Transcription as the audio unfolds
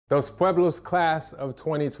Those Pueblos class of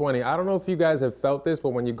 2020. I don't know if you guys have felt this, but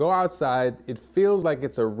when you go outside, it feels like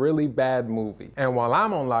it's a really bad movie. And while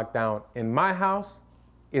I'm on lockdown, in my house,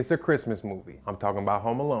 it's a Christmas movie. I'm talking about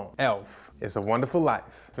Home Alone. Elf, It's a Wonderful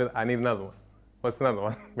Life. I need another one. What's another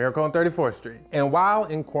one? Miracle on 34th Street. And while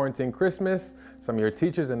in quarantine Christmas, some of your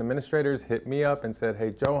teachers and administrators hit me up and said,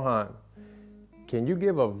 hey, Johan, can you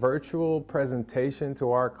give a virtual presentation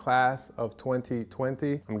to our class of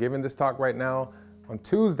 2020? I'm giving this talk right now. On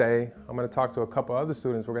Tuesday, I'm gonna talk to a couple other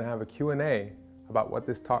students. We're gonna have a Q&A about what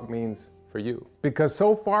this talk means for you. Because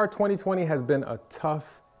so far, 2020 has been a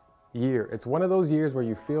tough year. It's one of those years where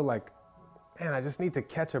you feel like, man, I just need to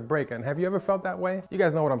catch a break. And have you ever felt that way? You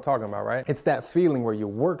guys know what I'm talking about, right? It's that feeling where you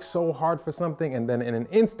work so hard for something and then in an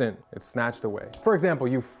instant, it's snatched away. For example,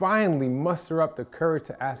 you finally muster up the courage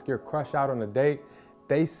to ask your crush out on a date.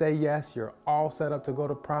 They say yes, you're all set up to go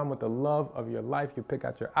to prom with the love of your life. You pick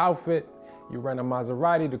out your outfit, you rent a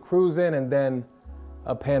Maserati to cruise in, and then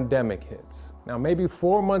a pandemic hits. Now, maybe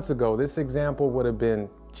 4 months ago, this example would have been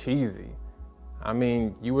cheesy. I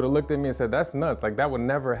mean, you would have looked at me and said, that's nuts, like that would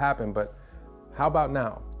never happen, but how about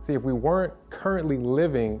now? See, if we weren't currently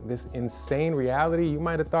living this insane reality, you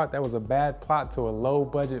might have thought that was a bad plot to a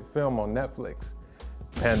low-budget film on Netflix.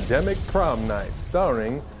 Pandemic Prom Night,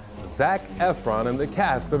 starring Zac Efron and the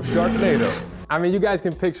cast of Sharknado. I mean, you guys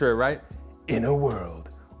can picture it, right? In a world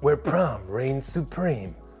where prom reigns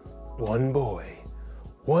supreme, one boy,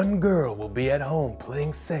 one girl will be at home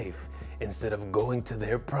playing safe instead of going to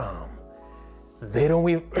their prom. They don't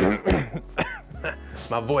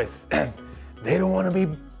my voice. They don't want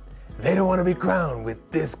to be crowned with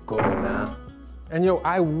this gold now. And yo,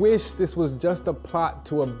 I wish this was just a plot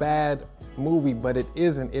to a bad movie, but it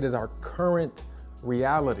isn't. It is our current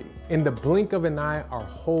reality. In the blink of an eye, our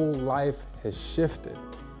whole life has shifted.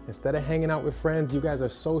 Instead of hanging out with friends, you guys are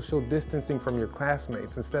social distancing from your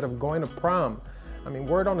classmates. Instead of going to prom, I mean,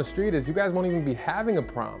 word on the street is you guys won't even be having a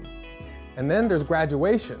prom. And then there's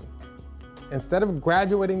graduation. Instead of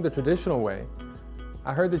graduating the traditional way,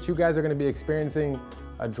 I heard that you guys are going to be experiencing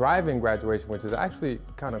a drive-in graduation, which is actually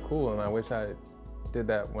kind of cool, and I wish I did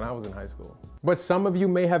that when I was in high school. But some of you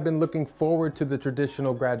may have been looking forward to the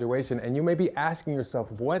traditional graduation, and you may be asking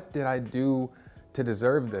yourself, what did I do to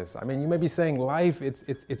deserve this? I mean, you may be saying, life, it's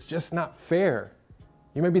just not fair.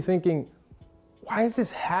 You may be thinking, why is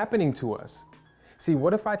this happening to us? See,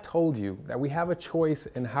 what if I told you that we have a choice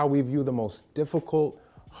in how we view the most difficult,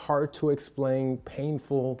 hard to explain,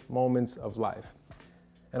 painful moments of life?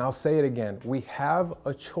 And I'll say it again, we have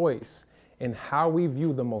a choice in how we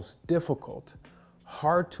view the most difficult,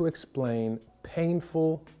 hard to explain,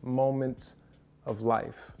 painful moments of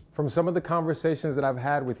life. From some of the conversations that I've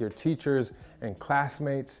had with your teachers and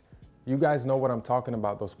classmates, you guys know what I'm talking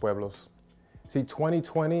about, those Pueblos. See,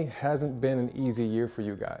 2020 hasn't been an easy year for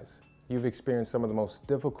you guys. You've experienced some of the most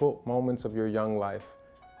difficult moments of your young life.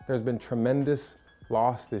 There's been tremendous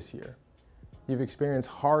loss this year. You've experienced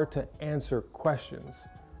hard to answer questions.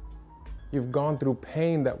 You've gone through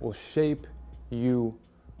pain that will shape you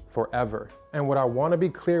forever. And what I want to be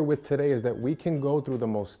clear with today is that we can go through the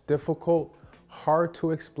most difficult, hard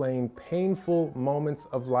to explain, painful moments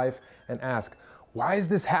of life and ask, why is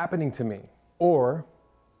this happening to me? Or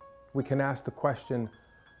we can ask the question,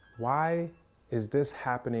 why is this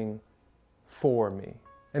happening for me?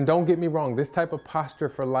 And don't get me wrong, this type of posture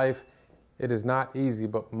for life, it is not easy,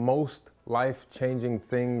 but most life-changing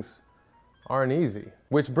things aren't easy.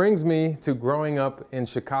 Which brings me to growing up in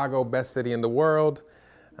Chicago, best city in the world,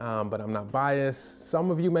 but I'm not biased. Some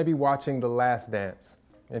of you may be watching The Last Dance.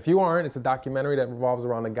 If you aren't, it's a documentary that revolves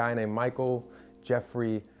around a guy named Michael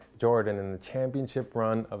Jeffrey Jordan and the championship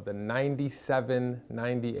run of the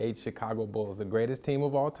 97-98 Chicago Bulls, the greatest team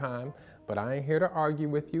of all time. But I ain't here to argue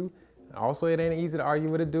with you. Also, it ain't easy to argue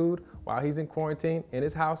with a dude while he's in quarantine in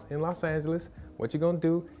his house in Los Angeles. What you gonna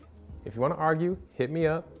do? If you wanna argue, hit me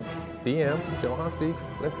up, DM, Johan Speaks,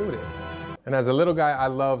 let's do this. And as a little guy, I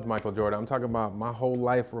loved Michael Jordan. I'm talking about my whole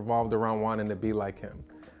life revolved around wanting to be like him.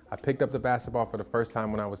 I picked up the basketball for the first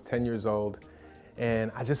time when I was 10 years old,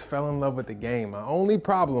 and I just fell in love with the game. My only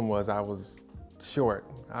problem was I was short.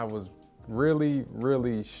 I was really,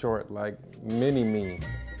 really short, like mini-me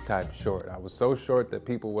type short. I was so short that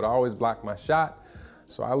people would always block my shot,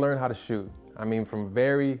 so I learned how to shoot. I mean, from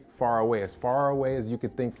very far away as you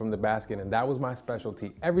could think from the basket, and that was my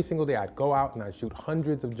specialty. Every single day I'd go out and I'd shoot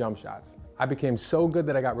hundreds of jump shots. I became so good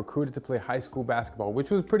that I got recruited to play high school basketball,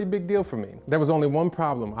 which was a pretty big deal for me. There was only one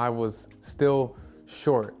problem. I was still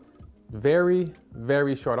short. Very,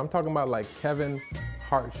 very short. I'm talking about like Kevin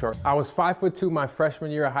Hart short. I was 5'2" my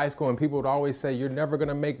freshman year of high school, and people would always say, you're never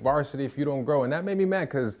gonna make varsity if you don't grow. And that made me mad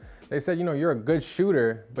because They said, you know, you're a good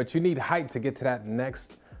shooter, but you need height to get to that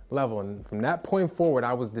next level. And from that point forward,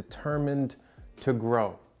 I was determined to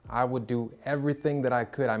grow. I would do everything that I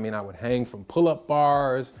could. I mean, I would hang from pull-up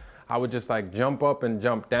bars. I would just like jump up and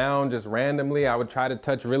jump down just randomly. I would try to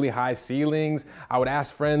touch really high ceilings. I would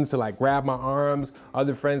ask friends to like grab my arms,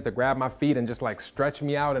 other friends to grab my feet and just like stretch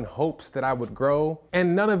me out in hopes that I would grow.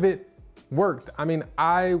 And none of it worked. I mean,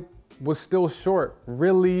 I was still short,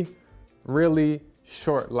 really, really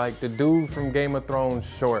short, like the dude from Game of Thrones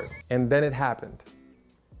short. And then it happened.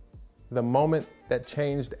 The moment that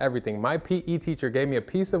changed everything. My PE teacher gave me a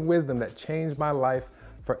piece of wisdom that changed my life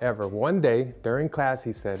forever. One day during class,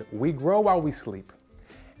 he said, we grow while we sleep.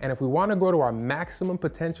 And if we want to grow to our maximum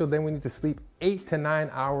potential, then we need to sleep 8 to 9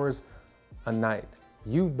 hours a night.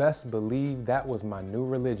 You best believe that was my new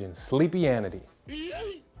religion, sleepyanity.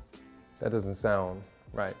 That doesn't sound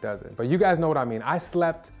right, does it? But you guys know what I mean. I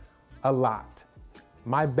slept a lot.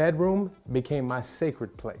 My bedroom became my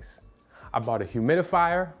sacred place. I bought a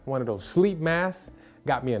humidifier, one of those sleep masks,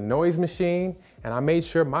 got me a noise machine, and I made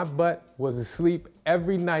sure my butt was asleep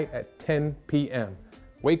every night at 10 p.m.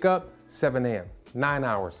 Wake up, 7 a.m., 9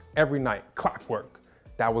 hours every night, clockwork.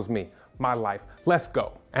 That was me, my life. Let's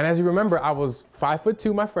go. And as you remember, I was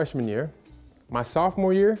 5'2" my freshman year. My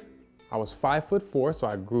sophomore year, I was 5'4", so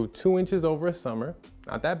I grew 2 inches over a summer.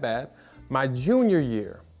 Not that bad. My junior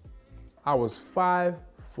year, I was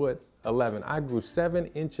 5'11". I grew 7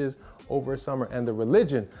 inches over a summer, and the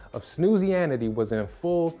religion of snoozianity was in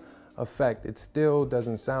full effect. It still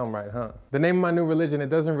doesn't sound right, huh? The name of my new religion, it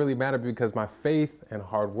doesn't really matter because my faith and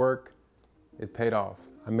hard work, it paid off.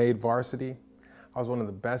 I made varsity. I was one of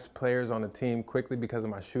the best players on the team quickly because of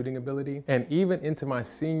my shooting ability. And even into my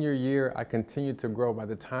senior year, I continued to grow. By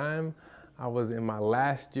the time I was in my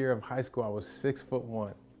last year of high school, I was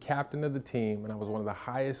 6'1", captain of the team, and I was one of the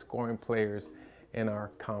highest scoring players in our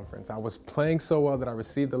conference. I was playing so well that I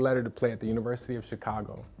received a letter to play at the University of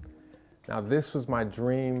Chicago. Now this was my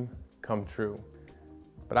dream come true,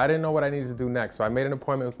 but I didn't know what I needed to do next. So I made an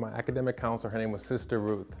appointment with my academic counselor. Her name was Sister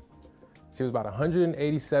Ruth. She was about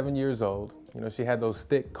 187 years old. You know, she had those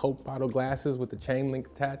thick Coke bottle glasses with the chain link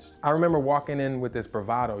attached. I remember walking in with this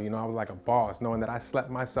bravado. You know, I was like a boss, knowing that I slept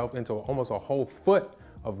myself into almost a whole foot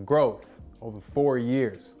of growth over 4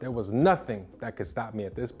 years. There was nothing that could stop me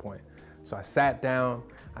at this point. So I sat down,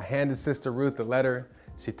 I handed Sister Ruth the letter.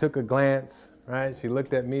 She took a glance, right? She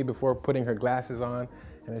looked at me before putting her glasses on,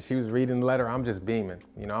 and as she was reading the letter, I'm just beaming.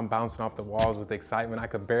 You know, I'm bouncing off the walls with excitement. I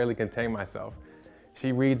could barely contain myself.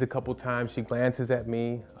 She reads a couple times, she glances at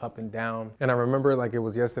me up and down. And I remember like it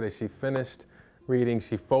was yesterday, she finished reading,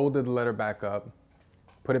 she folded the letter back up,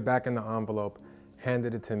 put it back in the envelope,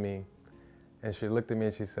 handed it to me, and she looked at me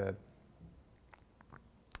and she said,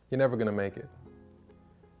 "You're never gonna make it.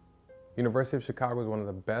 University of Chicago is one of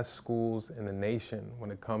the best schools in the nation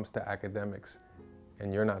when it comes to academics,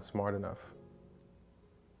 and you're not smart enough.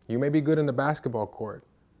 You may be good in the basketball court,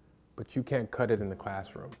 but you can't cut it in the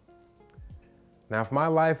classroom." Now, if my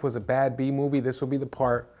life was a bad B movie, this would be the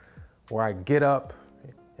part where I get up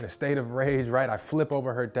in a state of rage, right? I flip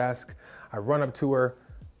over her desk, I run up to her,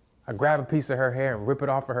 I grab a piece of her hair and rip it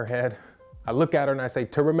off of her head. I look at her and I say,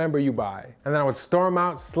 "To remember you by." And then I would storm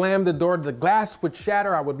out, slam the door, the glass would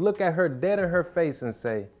shatter. I would look at her dead in her face and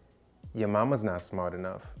say, "Your mama's not smart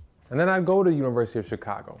enough." And then I'd go to the University of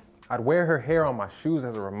Chicago. I'd wear her hair on my shoes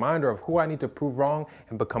as a reminder of who I need to prove wrong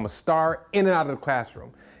and become a star in and out of the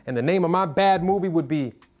classroom. And the name of my bad movie would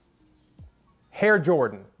be Hair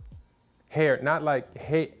Jordan. Hair, not like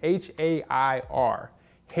H-A-I-R,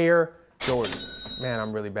 Hair Jordan. Man,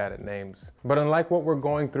 I'm really bad at names. But unlike what we're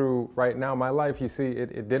going through right now, my life, you see,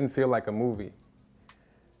 it didn't feel like a movie.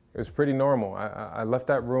 It was pretty normal. I left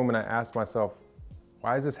that room and I asked myself,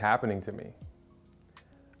 why is this happening to me?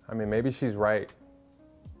 I mean, maybe she's right.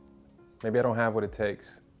 Maybe I don't have what it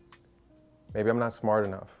takes. Maybe I'm not smart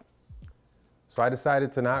enough. So I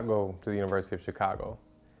decided to not go to the University of Chicago.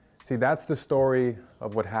 See, that's the story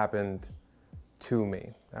of what happened to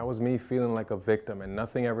me. That was me feeling like a victim and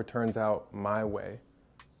nothing ever turns out my way.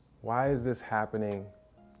 Why is this happening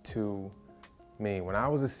to me? When I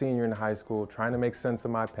was a senior in high school, trying to make sense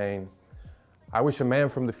of my pain, I wish a man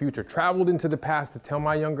from the future traveled into the past to tell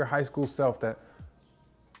my younger high school self that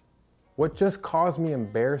what just caused me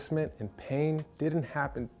embarrassment and pain didn't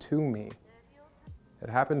happen to me. It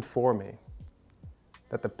happened for me.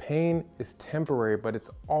 That the pain is temporary, but it's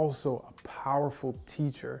also a powerful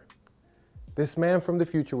teacher. This man from the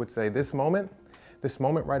future would say, this moment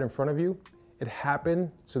right in front of you, it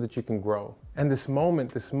happened so that you can grow. And this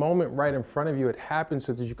moment right in front of you, it happened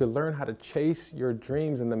so that you could learn how to chase your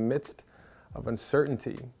dreams in the midst of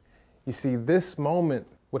uncertainty. You see, this moment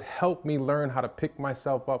would help me learn how to pick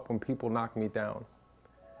myself up when people knock me down.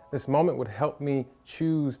 This moment would help me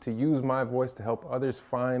choose to use my voice to help others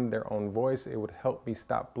find their own voice. It would help me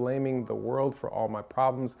stop blaming the world for all my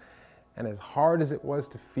problems. And as hard as it was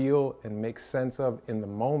to feel and make sense of in the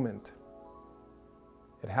moment,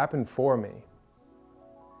 it happened for me.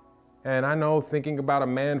 And I know thinking about a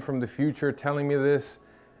man from the future telling me this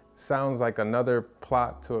sounds like another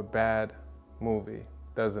plot to a bad movie,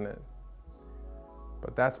 doesn't it?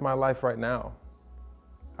 But that's my life right now.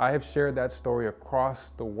 I have shared that story across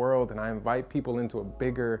the world, and I invite people into a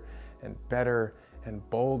bigger and better and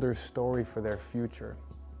bolder story for their future.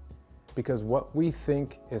 Because what we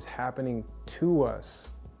think is happening to us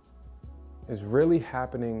is really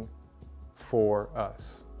happening for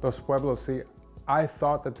us. Los Pueblos, see, I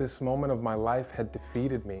thought that this moment of my life had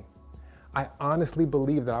defeated me. I honestly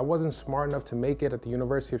believed that I wasn't smart enough to make it at the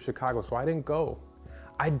University of Chicago, so I didn't go.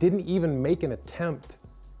 I didn't even make an attempt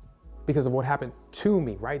because of what happened to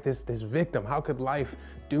me, right? This victim, how could life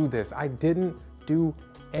do this? I didn't do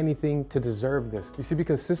anything to deserve this. You see,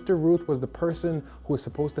 because Sister Ruth was the person who was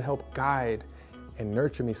supposed to help guide and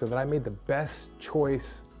nurture me so that I made the best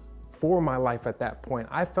choice for my life at that point.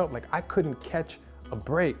 I felt like I couldn't catch a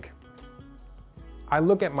break. I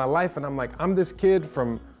look at my life and I'm like, I'm this kid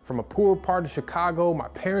from a poor part of Chicago. My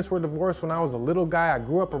parents were divorced when I was a little guy. I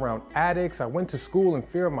grew up around addicts. I went to school in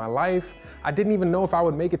fear of my life. I didn't even know if I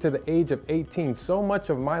would make it to the age of 18. So much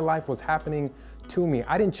of my life was happening to me.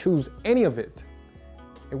 I didn't choose any of it.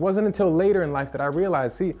 It wasn't until later in life that I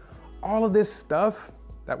realized, see, all of this stuff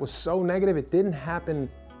that was so negative, it didn't happen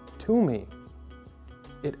to me.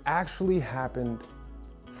 It actually happened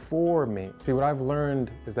for me. See, what I've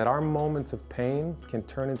learned is that our moments of pain can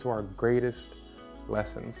turn into our greatest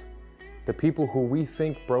lessons. The people who we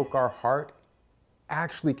think broke our heart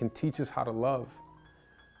actually can teach us how to love.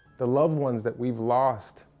 The loved ones that we've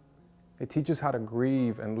lost, it teaches how to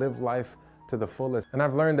grieve and live life to the fullest. And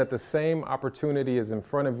I've learned that the same opportunity is in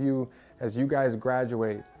front of you as you guys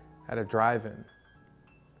graduate at a drive-in.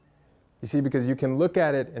 You see, because you can look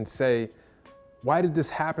at it and say, why did this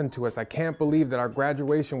happen to us? I can't believe that our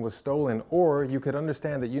graduation was stolen. Or you could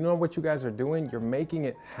understand that, you know what you guys are doing? You're making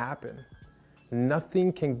it happen.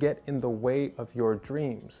 Nothing can get in the way of your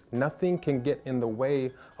dreams. Nothing can get in the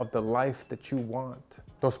way of the life that you want.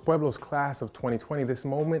 Los Pueblos class of 2020, this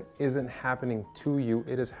moment isn't happening to you,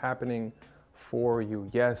 it is happening for you.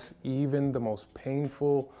 Yes, even the most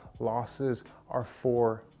painful losses are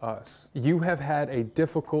for us. You have had a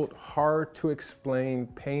difficult, hard to explain,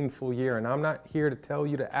 painful year, and I'm not here to tell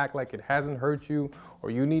you to act like it hasn't hurt you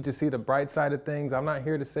or you need to see the bright side of things. I'm not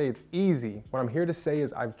here to say it's easy. What I'm here to say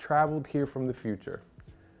is I've traveled here from the future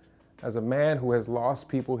as a man who has lost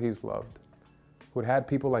people he's loved, who had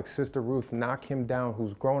people like Sister Ruth knock him down,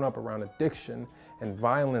 who's grown up around addiction and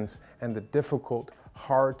violence and the difficult,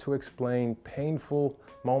 hard to explain, painful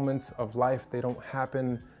moments of life. They don't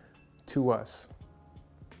happen to us.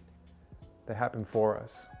 They happen for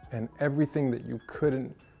us. And everything that you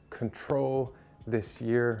couldn't control this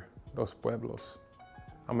year, Los Pueblos,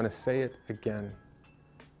 I'm gonna say it again.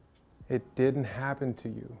 It didn't happen to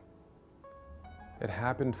you. It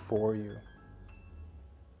happened for you.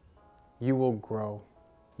 You will grow.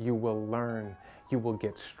 You will learn. You will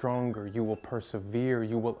get stronger. You will persevere.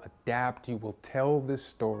 You will adapt. You will tell this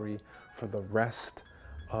story for the rest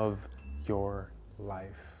of your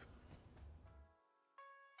life.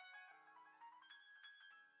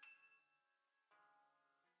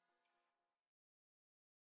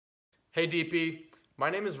 Hey DP, my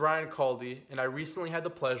name is Ryan Caldy, and I recently had the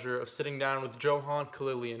pleasure of sitting down with Johan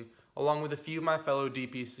Khalilian, along with a few of my fellow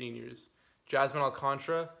DP seniors, Jasmine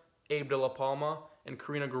Alcantara, Abe de la Palma, and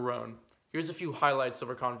Karina Garone. Here's a few highlights of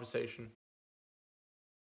our conversation.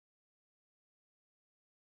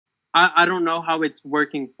 I don't know how it's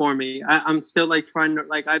working for me. I'm still trying to,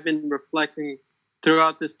 I've been reflecting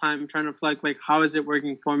throughout this time, trying to reflect, how is it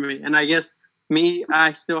working for me? And I guess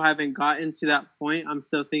I still haven't gotten to that point. I'm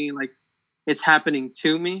still thinking it's happening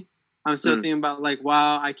to me. I'm still thinking about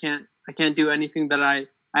wow, I can't do anything that I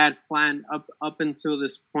had planned up until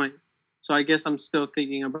this point. So I guess I'm still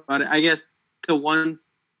thinking about it. I guess the one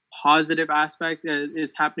positive aspect that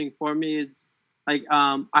is happening for me is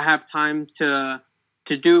I have time to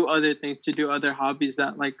do other things, to do other hobbies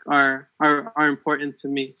that are important to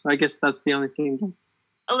me. So I guess that's the only thing that's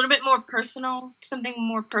a little bit more personal. Something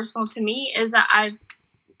more personal to me is that I've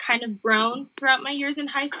kind of grown throughout my years in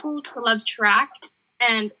high school to love track.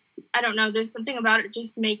 And I don't know, there's something about it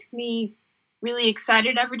just makes me really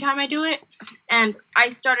excited every time I do it. And I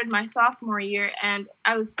started my sophomore year, and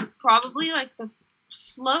I was probably the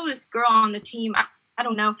slowest girl on the team. I I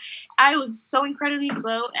don't know. I was so incredibly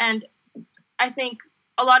slow, and I think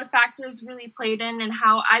a lot of factors really played in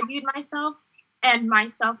how I viewed myself, and my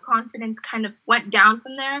self-confidence kind of went down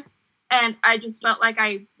from there. And I just felt like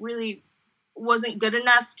I really wasn't good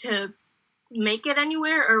enough to make it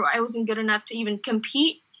anywhere, or I wasn't good enough to even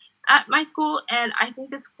compete at my school. And I think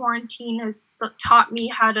this quarantine has taught me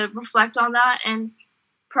how to reflect on that and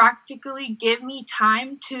practically give me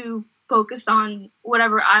time to focus on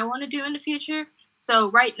whatever I want to do in the future.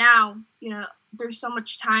 So right now, there's so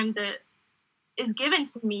much time that is given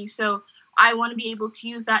to me. So I want to be able to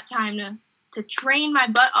use that time to train my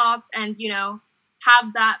butt off and,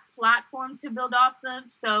 have that platform to build off of.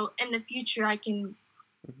 So in the future, I can,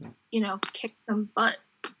 kick some butt.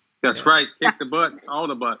 That's right. Kick the butt, all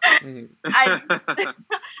the butt. I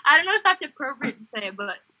don't know if that's appropriate to say,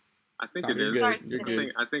 but I think it is. You're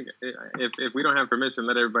good. I think if we don't have permission,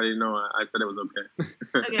 let everybody know I said it was okay.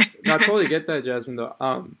 Okay. No, I totally get that, Jasmine,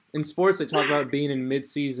 though. In sports, they talk about being in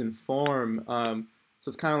mid-season form. So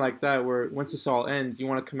it's kind of like that, where once this all ends, you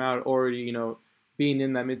want to come out already, being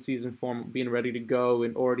in that mid-season form, being ready to go,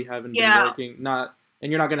 and already having been working.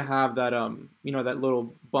 And you're not going to have that, that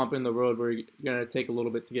little bump in the road where you're going to take a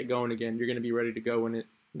little bit to get going again. You're going to be ready to go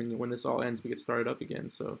when this all ends, we get started up again.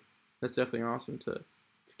 So that's definitely awesome to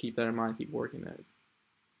keep that in mind, keep working at it.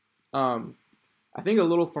 I think a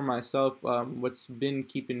little for myself, what's been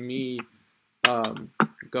keeping me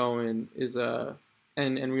going is,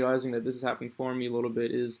 and realizing that this is happening for me a little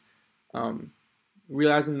bit, is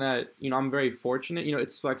realizing that, I'm very fortunate.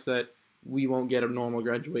 It sucks that we won't get a normal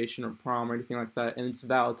graduation or prom or anything like that, and it's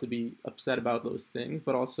valid to be upset about those things.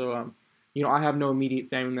 But also, I have no immediate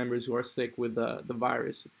family members who are sick with the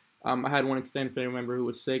virus. I had one extended family member who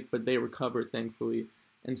was sick, but they recovered, thankfully.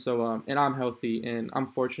 And so, and I'm healthy, and I'm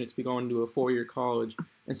fortunate to be going to a 4-year college.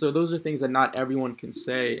 And so those are things that not everyone can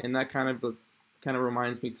say, and that kind of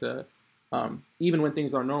reminds me to, even when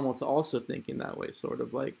things are normal, to also think in that way, sort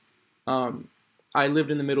of like, I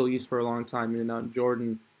lived in the Middle East for a long time in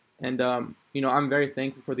Jordan, and I'm very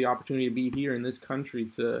thankful for the opportunity to be here in this country,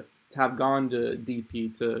 to have gone to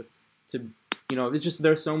DP, to it's just,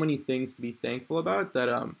 there's so many things to be thankful about that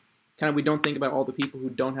kind of we don't think about all the people who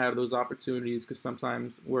don't have those opportunities, because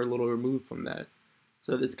sometimes we're a little removed from that.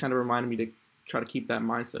 So this kind of reminded me to try to keep that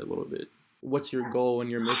mindset a little bit. What's your goal and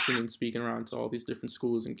your mission in speaking around to all these different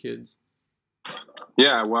schools and kids?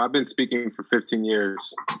 Yeah, well, I've been speaking for 15 years,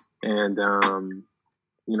 and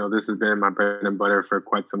this has been my bread and butter for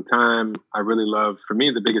quite some time. I really love, for me,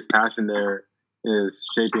 the biggest passion there is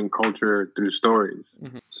shaping culture through stories.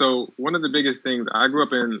 Mm-hmm. So one of the biggest things, I grew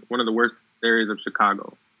up in one of the worst areas of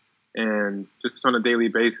Chicago, and just on a daily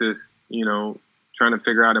basis, trying to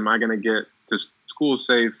figure out, am I going to get to school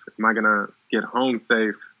safe? Am I going to get home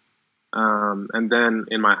safe? And then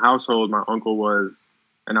in my household, my uncle was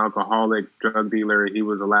an alcoholic drug dealer. He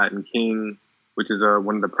was a Latin King, which is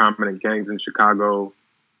one of the prominent gangs in Chicago.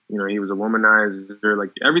 He was a womanizer,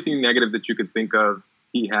 like everything negative that you could think of,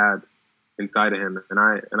 he had inside of him. And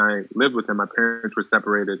I lived with him. My parents were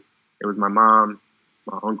separated. It was my mom,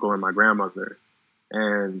 my uncle, and my grandmother.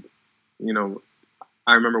 And,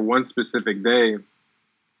 I remember one specific day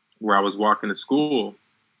where I was walking to school,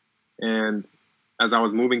 and as I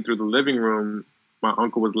was moving through the living room, my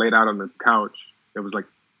uncle was laid out on the couch. It was like,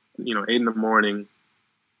 8 in the morning,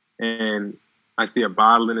 and I see a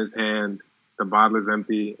bottle in his hand. The bottle is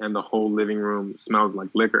empty, and the whole living room smells like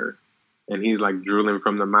liquor. And he's like drooling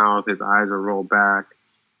from the mouth. His eyes are rolled back.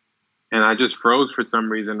 And I just froze for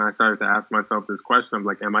some reason. I started to ask myself this question of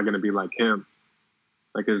like, am I going to be like him?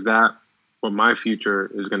 Like, is that what my future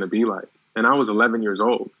is going to be like? And I was 11 years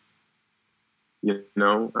old, and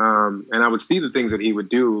I would see the things that he would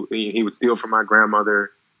do. He would steal from my grandmother.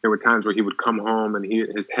 There were times where he would come home and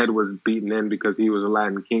his head was beaten in because he was a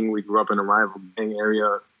Latin King. We grew up in a rival gang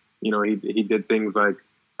area. He did things like,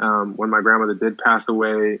 when my grandmother did pass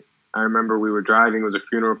away, I remember we were driving, it was a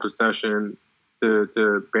funeral procession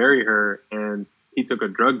to bury her, and he took a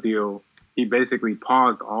drug deal. He basically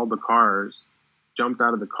paused all the cars, jumped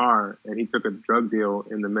out of the car, and he took a drug deal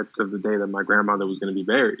in the midst of the day that my grandmother was going to be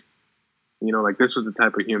buried. This was the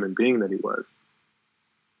type of human being that he was.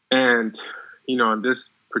 And, on this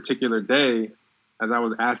particular day, as I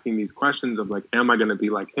was asking these questions of like, am I going to be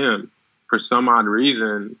like him? For some odd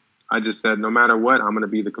reason, I just said, no matter what, I'm going to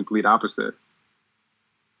be the complete opposite.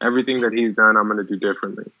 Everything that he's done, I'm going to do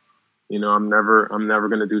differently. I'm never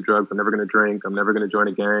going to do drugs. I'm never going to drink. I'm never going to join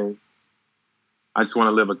a gang. I just want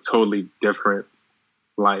to live a totally different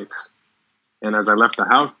life. And as I left the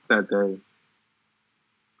house that day,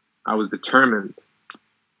 I was determined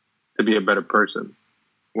to be a better person.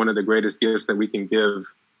 One of the greatest gifts that we can give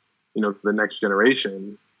the next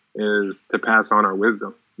generation is to pass on our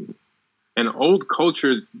wisdom. And old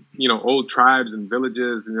cultures, old tribes and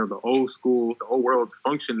villages, the old school, the old world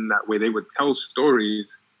functioned in that way. They would tell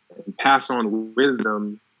stories and pass on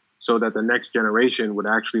wisdom so that the next generation would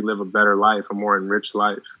actually live a better life, a more enriched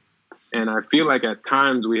life. And I feel like at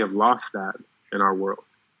times we have lost that in our world.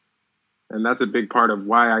 And that's a big part of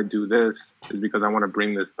why I do this, is because I want to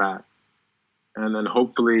bring this back. And then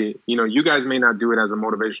hopefully, you guys may not do it as a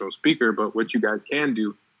motivational speaker, but what you guys can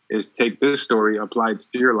do is take this story, apply it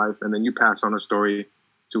to your life, and then you pass on a story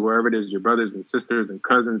to wherever it is, your brothers and sisters and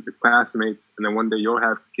cousins, your classmates, and then one day you'll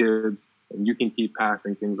have kids, and you can keep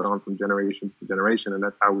passing things on from generation to generation, and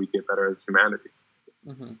that's how we get better as humanity.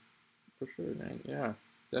 Mm-hmm. For sure, man. Yeah,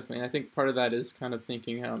 definitely. I think part of that is kind of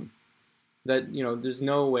thinking that, there's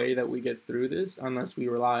no way that we get through this unless we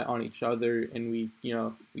rely on each other, and we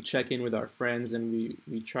check in with our friends, and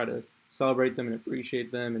we try to celebrate them and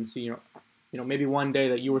appreciate them, and see, maybe one day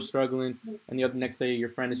that you were struggling and the next day your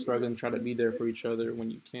friend is struggling, try to be there for each other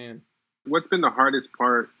when you can. What's been the hardest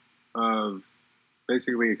part of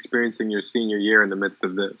basically experiencing your senior year in the midst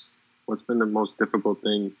of this? What's been the most difficult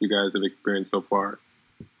thing you guys have experienced so far?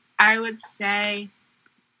 I would say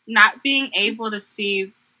not being able to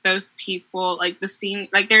see those people, like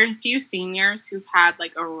there are a few seniors who've had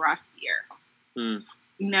like a rough year.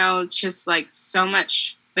 It's just like so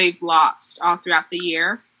much they've lost all throughout the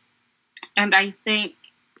year. And I think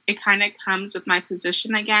it kind of comes with my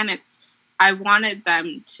position again. I wanted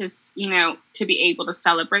them to, to be able to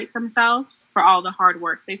celebrate themselves for all the hard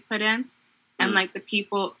work they've put in. And like the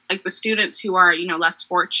people, like the students who are, less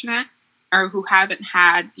fortunate or who haven't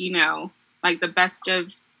had, like the best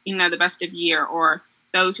of year, or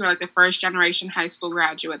those who are like the first generation high school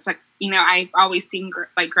graduates. Like, I've always seen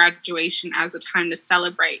like graduation as a time to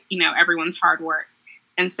celebrate, everyone's hard work.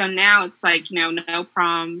 And so now it's like, no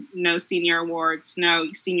prom, no senior awards,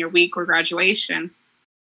 no senior week or graduation.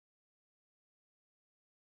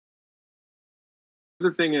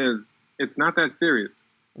 The thing is, it's not that serious.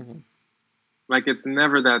 Mm-hmm. Like, it's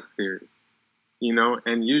never that serious,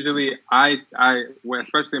 and usually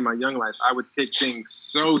especially in my young life, I would take things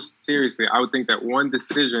so seriously. I would think that one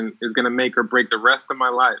decision is going to make or break the rest of my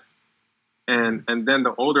life. And then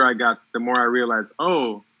the older I got, the more I realized,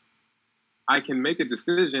 I can make a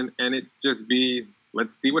decision and it just be,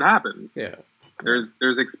 let's see what happens. Yeah.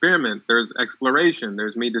 There's experiment, there's exploration,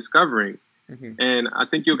 there's me discovering. Mm-hmm. And I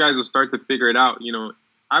think you guys will start to figure it out.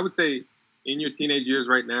 I would say in your teenage years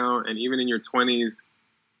right now, and even in your 20s,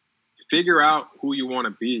 figure out who you want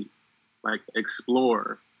to be. Like,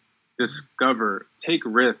 explore, discover, take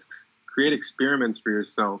risks, create experiments for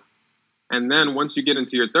yourself. And then once you get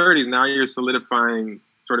into your 30s, now you're solidifying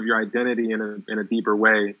sort of your identity in a deeper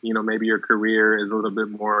way. Maybe your career is a little bit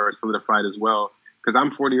more solidified as well. Because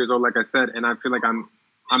I'm 40 years old, like I said, and I feel like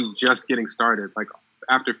I'm just getting started. Like,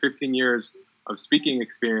 after 15 years of speaking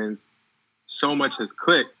experience, so much has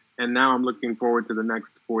clicked, and now I'm looking forward to the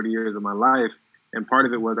next 40 years of my life. And part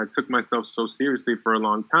of it was I took myself so seriously for a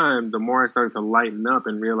long time. The more I started to lighten up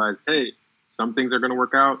and realize, hey, some things are going to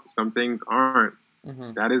work out, some things aren't.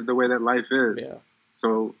 Mm-hmm. That is the way that life is. Yeah.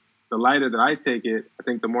 So the lighter that I take it, I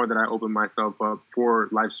think the more that I open myself up for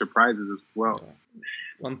life surprises as well. Yeah.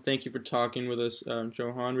 Well, thank you for talking with us,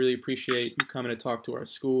 Johan. Really appreciate you coming to talk to our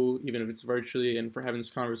school, even if it's virtually, and for having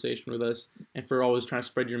this conversation with us, and for always trying to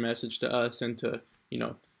spread your message to us and to,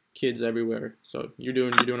 kids everywhere. So you're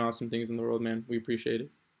doing awesome things in the world, man. We appreciate it.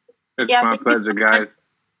 It's my pleasure, guys.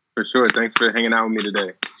 For sure. Thanks for hanging out with me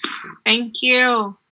today. Thank you.